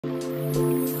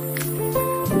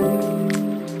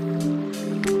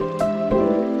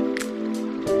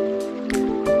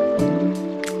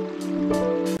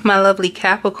My lovely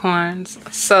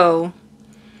Capricorns. So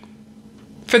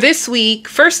for this week,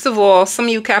 first of all, some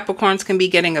of you Capricorns can be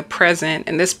getting a present,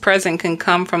 and this present can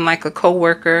come from like a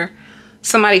coworker,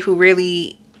 somebody who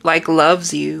really like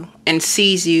loves you and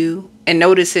sees you and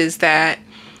notices that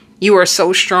you are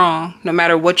so strong no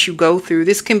matter what you go through.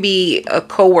 This can be a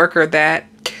coworker that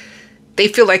they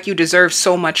feel like you deserve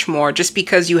so much more just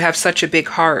because you have such a big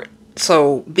heart.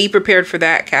 So be prepared for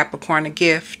that, Capricorn, a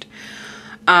gift.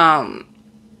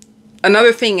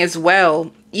 Another thing as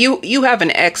well, you have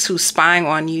an ex who's spying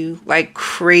on you like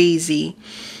crazy.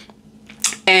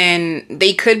 And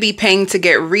they could be paying to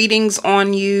get readings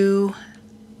on you.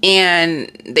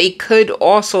 And they could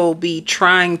also be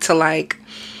trying to like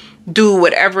do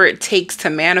whatever it takes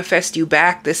to manifest you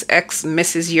back. This ex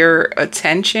misses your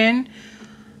attention.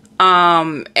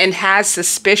 And has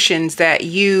suspicions that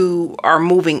you are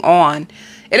moving on.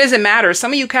 It doesn't matter.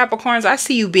 Some of you Capricorns, I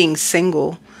see you being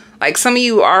single. Like some of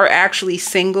you are actually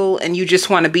single and you just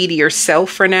want to be to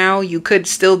yourself for now. You could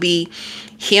still be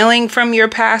healing from your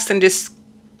past and just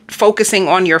focusing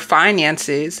on your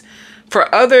finances.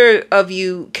 For other of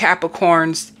you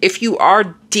Capricorns, if you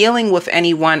are dealing with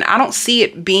anyone, I don't see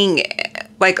it being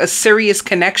like a serious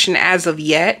connection as of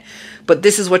yet. But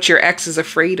this is what your ex is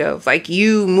afraid of, like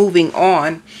you moving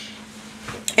on.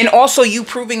 And also you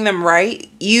proving them right.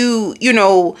 You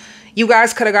know, you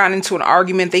guys could have gotten into an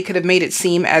argument. They could have made it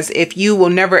seem as if you will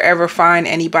never, ever find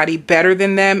anybody better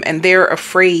than them. And they're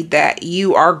afraid that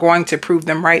you are going to prove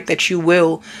them right, that you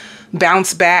will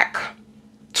bounce back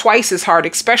twice as hard,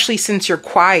 especially since you're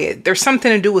quiet. There's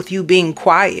something to do with you being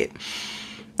quiet.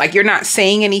 Like you're not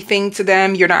saying anything to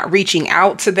them. You're not reaching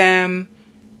out to them.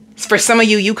 For some of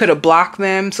you, you could have blocked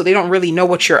them, so they don't really know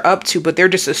what you're up to, but they're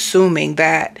just assuming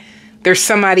that there's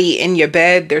somebody in your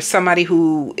bed, there's somebody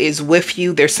who is with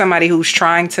you, there's somebody who's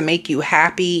trying to make you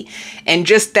happy, and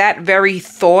just that very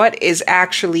thought is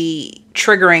actually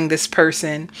triggering this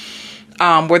person,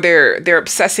 where they're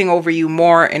obsessing over you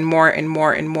more and more and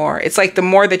more and more. It's like the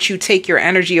more that you take your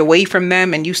energy away from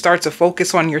them and you start to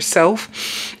focus on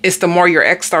yourself, it's the more your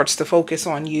ex starts to focus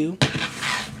on you.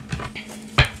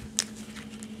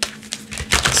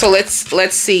 So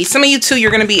let's see. Some of you too, you're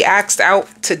going to be asked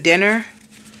out to dinner.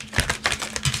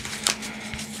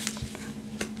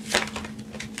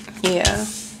 Yeah.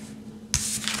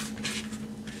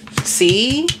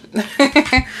 See?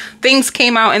 Things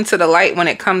came out into the light when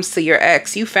it comes to your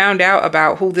ex. You found out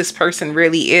about who this person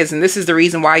really is. And this is the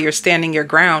reason why you're standing your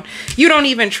ground. You don't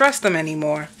even trust them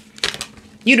anymore.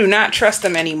 You do not trust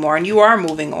them anymore. And you are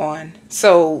moving on.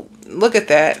 So look at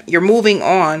that. You're moving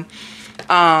on.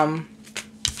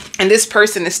 And this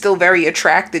person is still very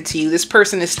attracted to you. This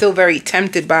person is still very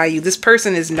tempted by you. This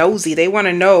person is nosy. They want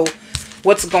to know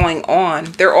what's going on.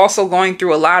 They're also going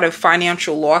through a lot of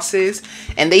financial losses.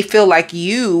 And they feel like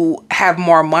you have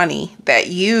more money. That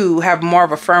you have more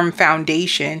of a firm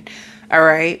foundation. All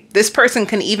right. This person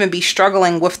can even be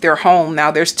struggling with their home.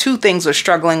 Now, there's two things with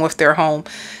struggling with their home.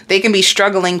 They can be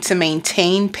struggling to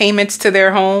maintain payments to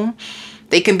their home.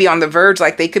 They can be on the verge,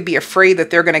 like they could be afraid that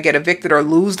they're going to get evicted or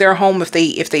lose their home if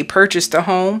they purchased a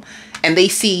home. And they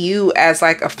see you as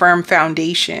like a firm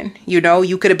foundation. You know,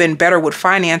 you could have been better with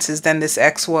finances than this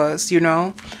ex was, you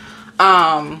know.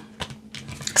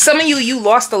 Some of you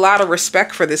lost a lot of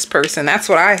respect for this person. That's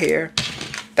what I hear.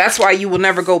 That's why you will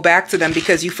never go back to them,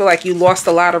 because you feel like you lost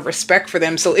a lot of respect for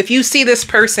them. So if you see this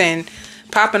person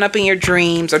popping up in your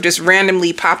dreams or just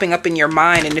randomly popping up in your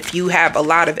mind, and if you have a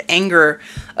lot of anger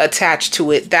attached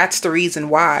to it, that's the reason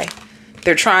why.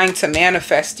 They're trying to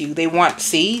manifest you. They want,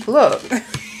 see, look,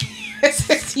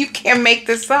 you can't make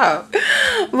this up.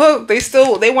 Look,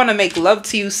 they want to make love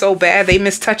to you so bad. They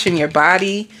miss touching your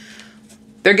body.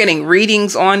 They're getting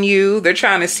readings on you. They're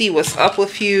trying to see what's up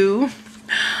with you.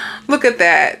 Look at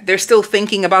that. They're still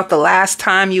thinking about the last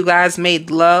time you guys made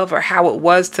love or how it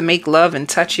was to make love and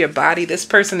touch your body. This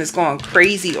person is going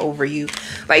crazy over you.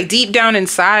 Like deep down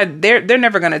inside, they're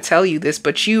never going to tell you this,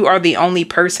 but you are the only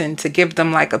person to give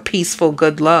them like a peaceful,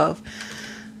 good love.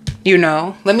 You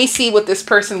know, let me see what this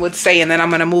person would say, and then I'm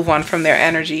going to move on from their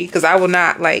energy, because I will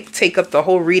not like take up the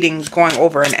whole reading going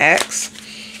over an ex.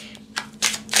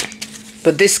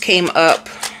 But this came up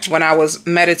when I was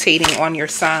meditating on your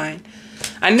sign.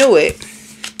 I knew it.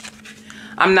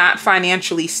 I'm not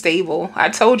financially stable. I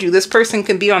told you this person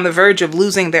can be on the verge of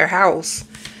losing their house.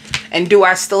 And do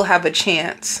I still have a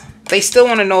chance? They still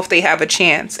want to know if they have a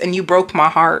chance. And you broke my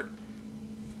heart.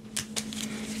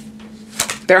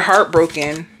 They're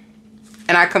heartbroken.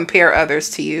 and I compare others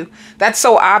to you. That's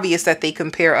so obvious that they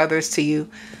compare others to you.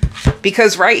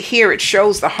 Because right here, it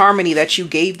shows the harmony that you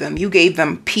gave them. You gave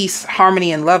them peace,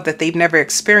 harmony, and love that they've never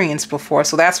experienced before.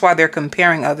 So that's why they're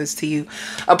comparing others to you.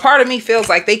 A part of me feels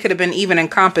like they could have been even in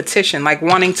competition, like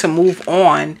wanting to move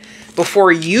on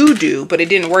before you do, but it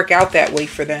didn't work out that way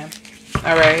for them.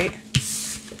 All right.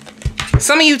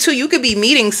 Some of you too, you could be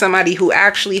meeting somebody who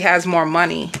actually has more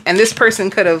money, and this person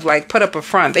could have like put up a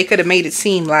front. They could have made it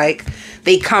seem like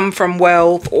they come from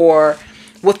wealth, or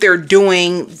what they're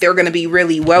doing, they're going to be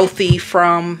really wealthy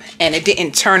from, and it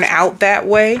didn't turn out that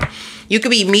way. You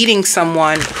could be meeting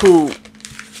someone who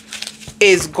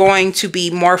is going to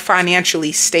be more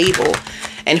financially stable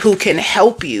and who can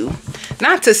help you.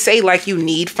 Not to say like you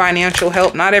need financial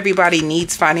help. Not everybody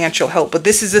needs financial help, but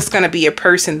this is just going to be a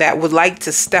person that would like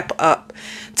to step up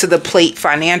to the plate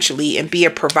financially and be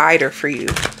a provider for you.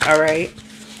 All right.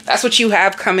 That's what you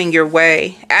have coming your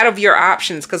way out of your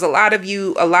options. Because a lot of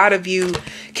you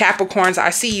Capricorns,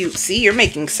 I see you. See, you're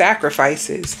making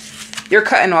sacrifices. You're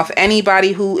cutting off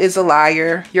anybody who is a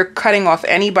liar. You're cutting off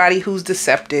anybody who's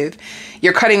deceptive.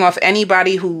 You're cutting off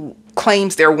anybody who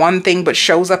claims they're one thing but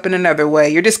shows up in another way.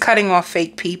 You're just cutting off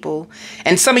fake people.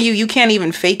 And some of you, you can't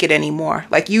even fake it anymore.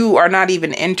 Like, you are not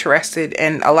even interested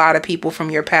in a lot of people from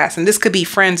your past. And this could be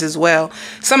friends as well.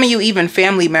 Some of you, even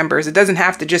family members. It doesn't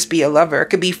have to just be a lover. It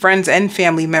could be friends and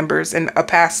family members and a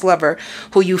past lover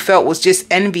who you felt was just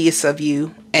envious of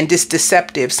you and just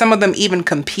deceptive. Some of them even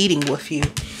competing with you.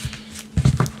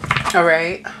 All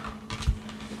right.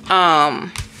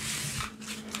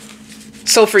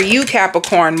 So for you,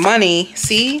 Capricorn, money,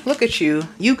 see, look at you.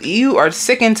 You are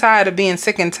sick and tired of being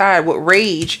sick and tired with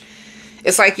rage.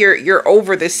 It's like you're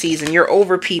over this season. You're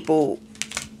over people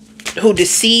who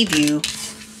deceive you.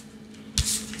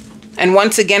 And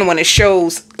once again, when it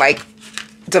shows like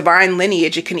divine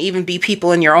lineage, it can even be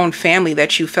people in your own family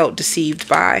that you felt deceived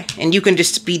by, and you can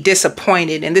just be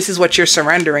disappointed. And this is what you're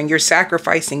surrendering. You're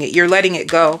sacrificing it. You're letting it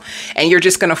go, and you're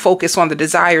just going to focus on the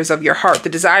desires of your heart. The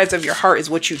desires of your heart is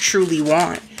what you truly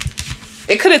want.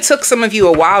 It could have took some of you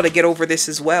a while to get over this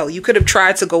as well. You could have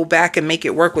tried to go back and make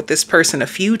it work with this person a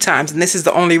few times, and this is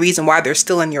the only reason why they're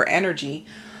still in your energy.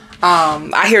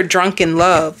 I hear drunken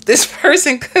love. This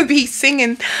person could be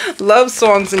singing love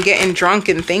songs and getting drunk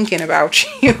and thinking about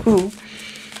you.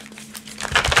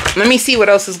 Let me see what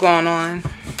else is going on.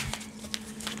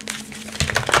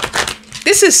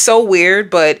 This is so weird,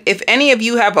 but if any of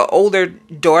you have an older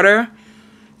daughter,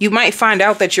 you might find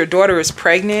out that your daughter is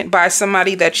pregnant by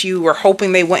somebody that you were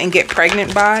hoping they wouldn't get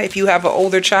pregnant by if you have an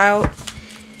older child.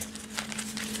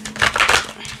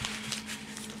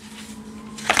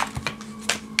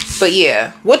 But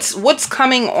yeah, what's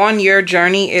coming on your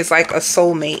journey is like a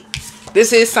soulmate.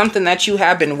 This is something that you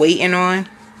have been waiting on.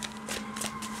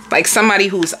 Like somebody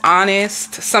who's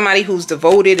honest, somebody who's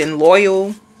devoted and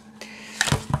loyal.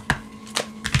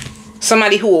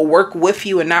 Somebody who will work with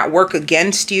you and not work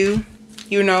against you,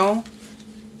 you know.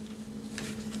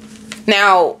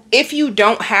 Now, if you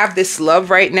don't have this love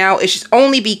right now, it's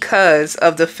only because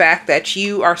of the fact that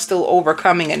you are still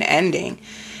overcoming an ending.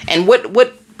 And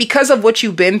because of what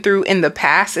you've been through in the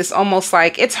past, it's almost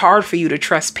like it's hard for you to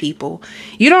trust people.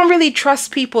 You don't really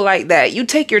trust people like that. You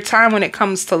take your time when it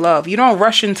comes to love. You don't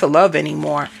rush into love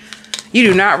anymore. You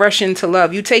do not rush into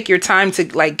love. You take your time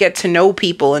to like get to know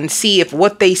people and see if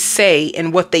what they say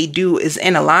and what they do is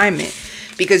in alignment.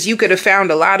 Because you could have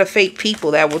found a lot of fake people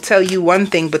that will tell you one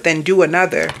thing but then do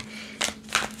another.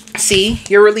 See,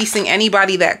 you're releasing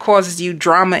anybody that causes you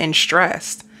drama and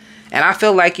stress. And I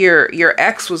feel like your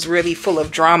ex was really full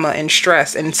of drama and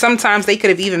stress. And sometimes they could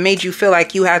have even made you feel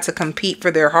like you had to compete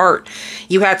for their heart.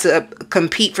 You had to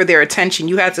compete for their attention.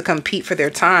 You had to compete for their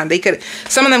time.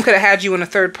 Some of them could have had you in a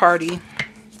third party.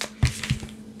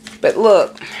 But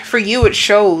look, for you, it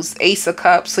shows Ace of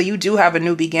Cups. So you do have a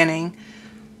new beginning.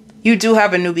 You do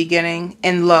have a new beginning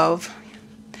in love.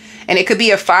 And it could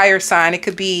be a fire sign. It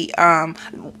could be,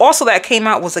 also that came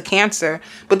out was a Cancer.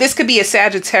 But this could be a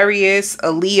Sagittarius,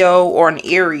 a Leo, or an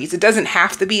Aries. It doesn't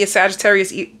have to be a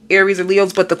Sagittarius, Aries, or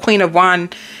Leos. But the Queen of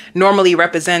Wands normally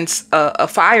represents a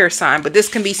fire sign. But this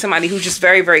can be somebody who's just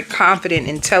very, very confident,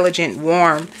 intelligent,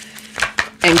 warm,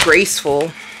 and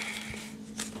graceful.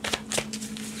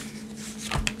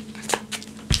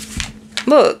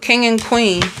 Look, King and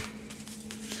Queen.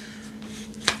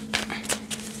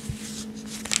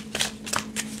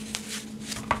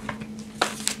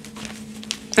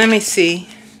 Let me see.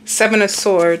 Seven of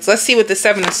Swords. Let's see what the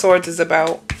Seven of Swords is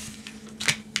about.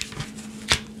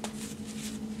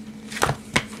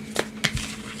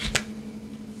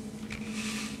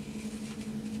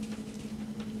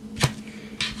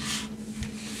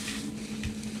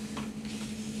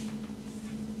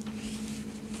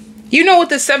 You know what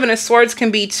the Seven of Swords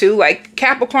can be too? Like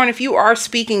Capricorn, if you are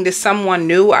speaking to someone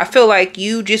new, I feel like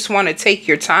you just want to take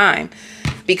your time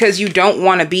because you don't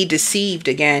want to be deceived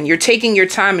again. You're taking your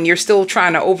time and you're still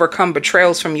trying to overcome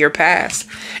betrayals from your past.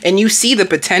 And you see the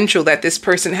potential that this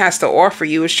person has to offer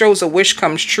you. It shows a wish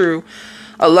comes true,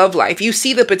 a love life. You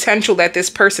see the potential that this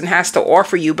person has to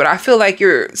offer you. But I feel like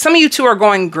some of you two are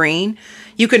going green.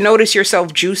 You could notice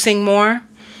yourself juicing more.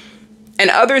 And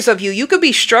others of you, you could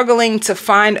be struggling to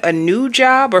find a new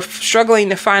job or struggling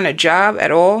to find a job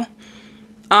at all.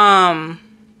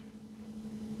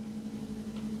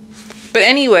 But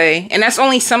anyway, and that's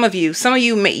only some of you. Some of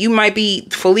you, you might be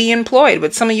fully employed,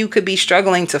 but some of you could be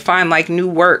struggling to find like new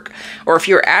work. Or if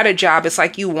you're at a job, it's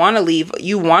like you want to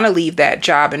leave that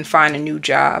job and find a new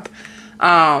job.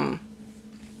 And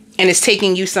it's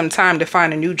taking you some time to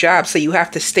find a new job. So you have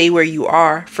to stay where you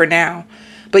are for now.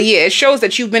 But yeah, it shows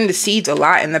that you've been deceived a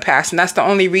lot in the past. And that's the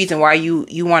only reason why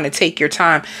you want to take your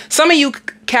time. Some of you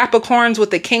Capricorns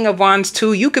with the King of Wands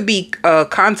too, you could be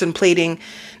contemplating,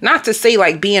 not to say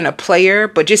like being a player,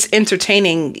 but just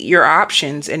entertaining your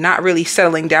options and not really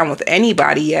settling down with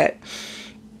anybody yet.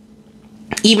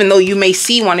 Even though you may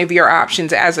see one of your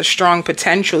options as a strong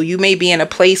potential, you may be in a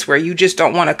place where you just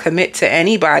don't want to commit to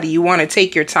anybody. You want to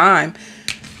take your time.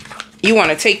 You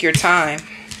want to take your time.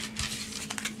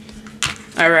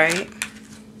 All right.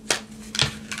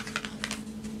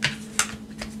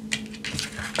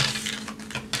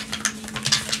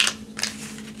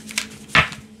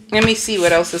 Let me see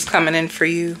what else is coming in for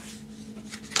you.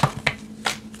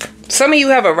 Some of you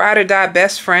have a ride or die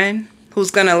best friend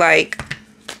who's gonna like,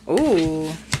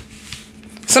 ooh.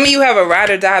 Some of you have a ride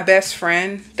or die best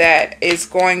friend that is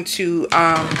going to,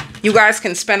 you guys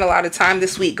can spend a lot of time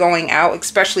this week going out,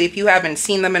 especially if you haven't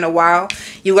seen them in a while.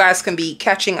 You guys can be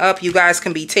catching up. You guys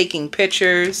can be taking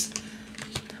pictures.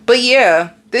 But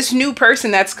yeah, this new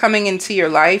person that's coming into your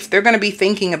life, they're going to be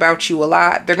thinking about you a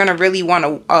lot. They're going to really want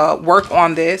to work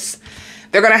on this.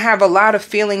 They're going to have a lot of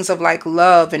feelings of like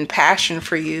love and passion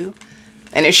for you.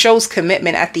 And it shows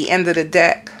commitment at the end of the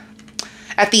deck.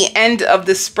 At the end of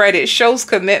the spread, it shows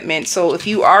commitment. So if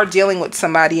you are dealing with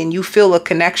somebody and you feel a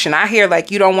connection, I hear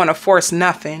like you don't want to force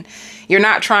nothing. You're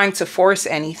not trying to force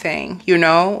anything, you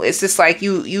know? It's just like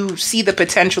you see the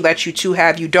potential that you two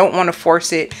have. You don't want to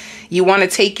force it. You want to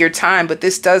take your time, but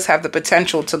this does have the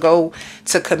potential to go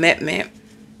to commitment.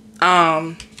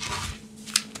 Let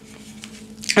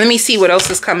me see what else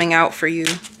is coming out for you.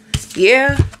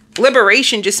 Yeah.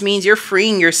 Liberation just means you're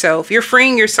freeing yourself. You're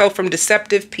freeing yourself from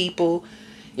deceptive people.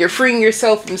 You're freeing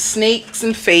yourself from snakes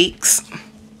and fakes.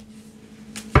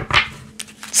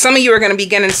 Some of you are going to be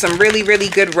getting some really, really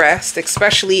good rest,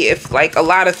 especially if like a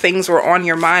lot of things were on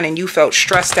your mind and you felt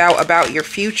stressed out about your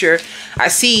future. I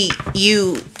see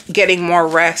you getting more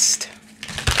rest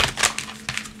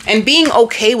and being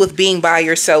okay with being by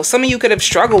yourself. Some of you could have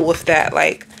struggled with that,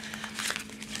 like,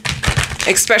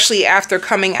 especially after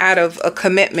coming out of a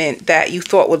commitment that you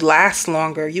thought would last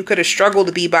longer. You could have struggled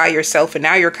to be by yourself, and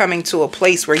now you're coming to a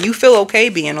place where you feel okay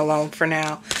being alone for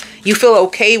now. You feel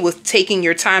okay with taking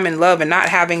your time in love and not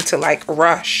having to like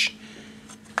rush.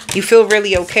 You feel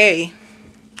really okay.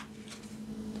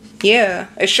 Yeah,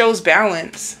 it shows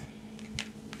balance.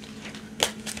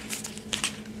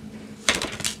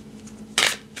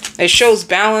 It shows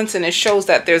balance, and it shows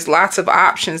that there's lots of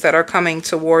options that are coming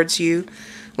towards you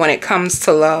when it comes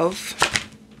to love.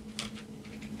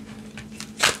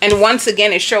 And once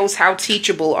again, it shows how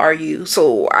teachable are you.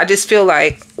 So I just feel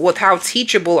like with how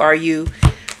teachable are you,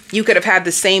 you could have had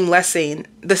the same lesson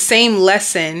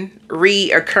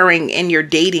reoccurring in your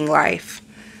dating life.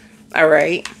 All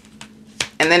right.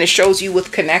 And then it shows you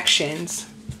with connections.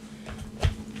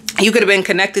 You could have been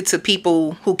connected to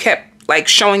people who kept like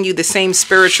showing you the same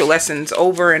spiritual lessons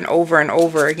over and over and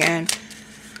over again.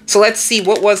 So let's see,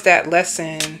 what was that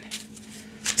lesson?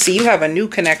 See, you have a new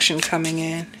connection coming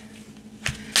in.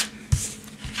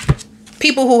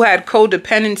 People who had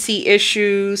codependency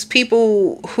issues,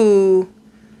 people who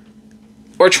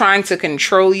were trying to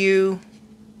control you.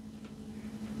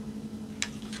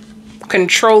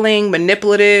 Controlling,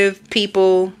 manipulative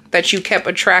people that you kept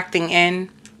attracting in.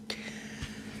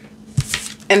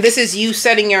 And this is you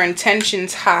setting your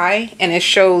intentions high, and it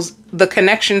shows the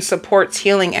connection supports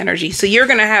healing energy. So you're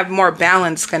going to have more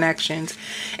balanced connections.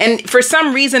 And for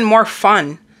some reason, more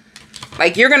fun.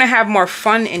 Like you're going to have more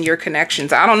fun in your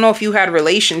connections. I don't know if you had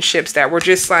relationships that were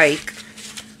just like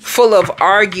full of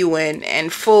arguing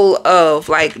and full of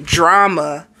like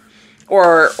drama,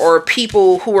 or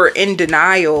people who are in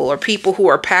denial, or people who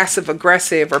are passive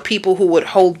aggressive, or people who would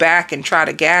hold back and try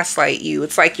to gaslight you.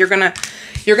 It's like you're gonna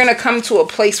come to a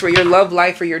place where your love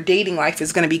life or your dating life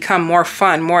is gonna become more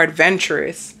fun, more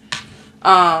adventurous.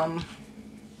 Let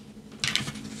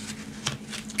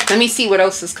me see what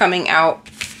else is coming out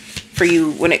for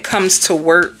you when it comes to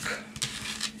work.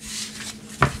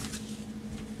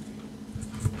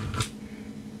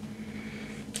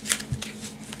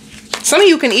 Some of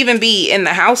you can even be in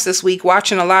the house this week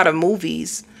watching a lot of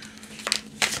movies.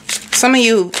 Some of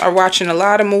you are watching a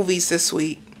lot of movies this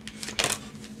week.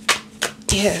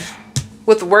 Yeah.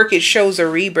 With work, it shows a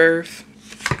rebirth.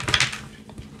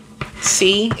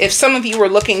 See, if some of you were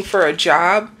looking for a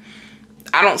job,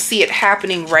 I don't see it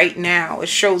happening right now. It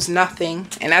shows nothing.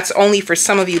 And that's only for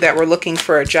some of you that were looking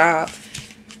for a job.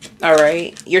 All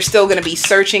right. You're still going to be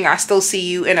searching. I still see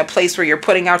you in a place where you're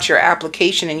putting out your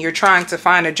application and you're trying to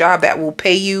find a job that will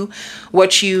pay you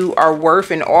what you are worth,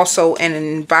 and also in an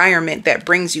environment that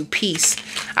brings you peace.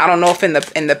 I don't know if in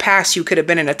the past you could have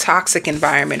been in a toxic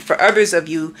environment. For others of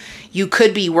you, you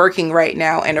could be working right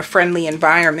now in a friendly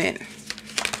environment,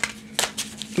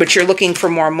 but you're looking for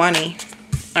more money.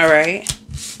 All right.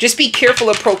 Just be careful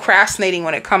of procrastinating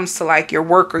when it comes to like your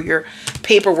work or your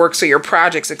paperwork or your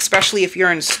projects, especially if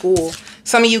you're in school.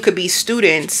 Some of you could be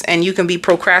students and you can be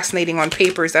procrastinating on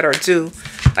papers that are due.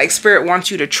 Like Spirit wants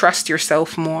you to trust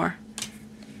yourself more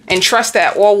and trust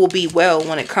that all will be well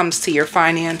when it comes to your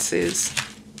finances.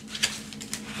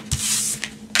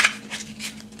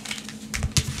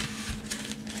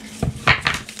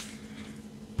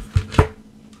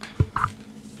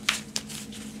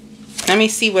 Let me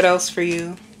see what else for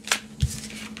you.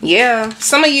 Yeah,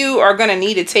 some of you are going to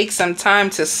need to take some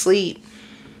time to sleep.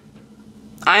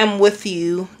 I am with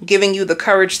you, giving you the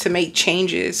courage to make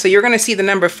changes. So you're going to see the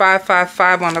number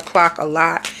 555 on the clock a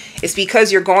lot. It's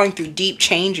because you're going through deep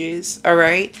changes, all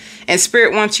right? And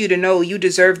Spirit wants you to know you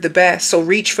deserve the best. So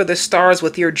reach for the stars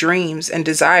with your dreams and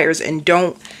desires and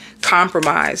don't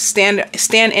compromise. Stand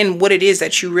in what it is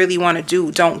that you really want to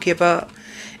do. Don't give up.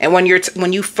 And when you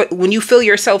feel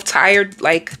yourself tired,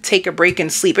 like take a break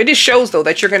and sleep. It just shows though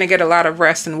that you're going to get a lot of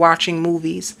rest and watching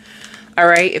movies. All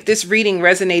right. If this reading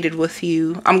resonated with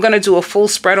you, I'm going to do a full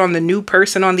spread on the new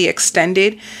person on the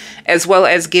extended, as well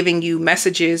as giving you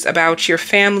messages about your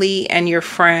family and your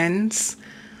friends.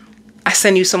 I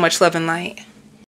send you so much love and light.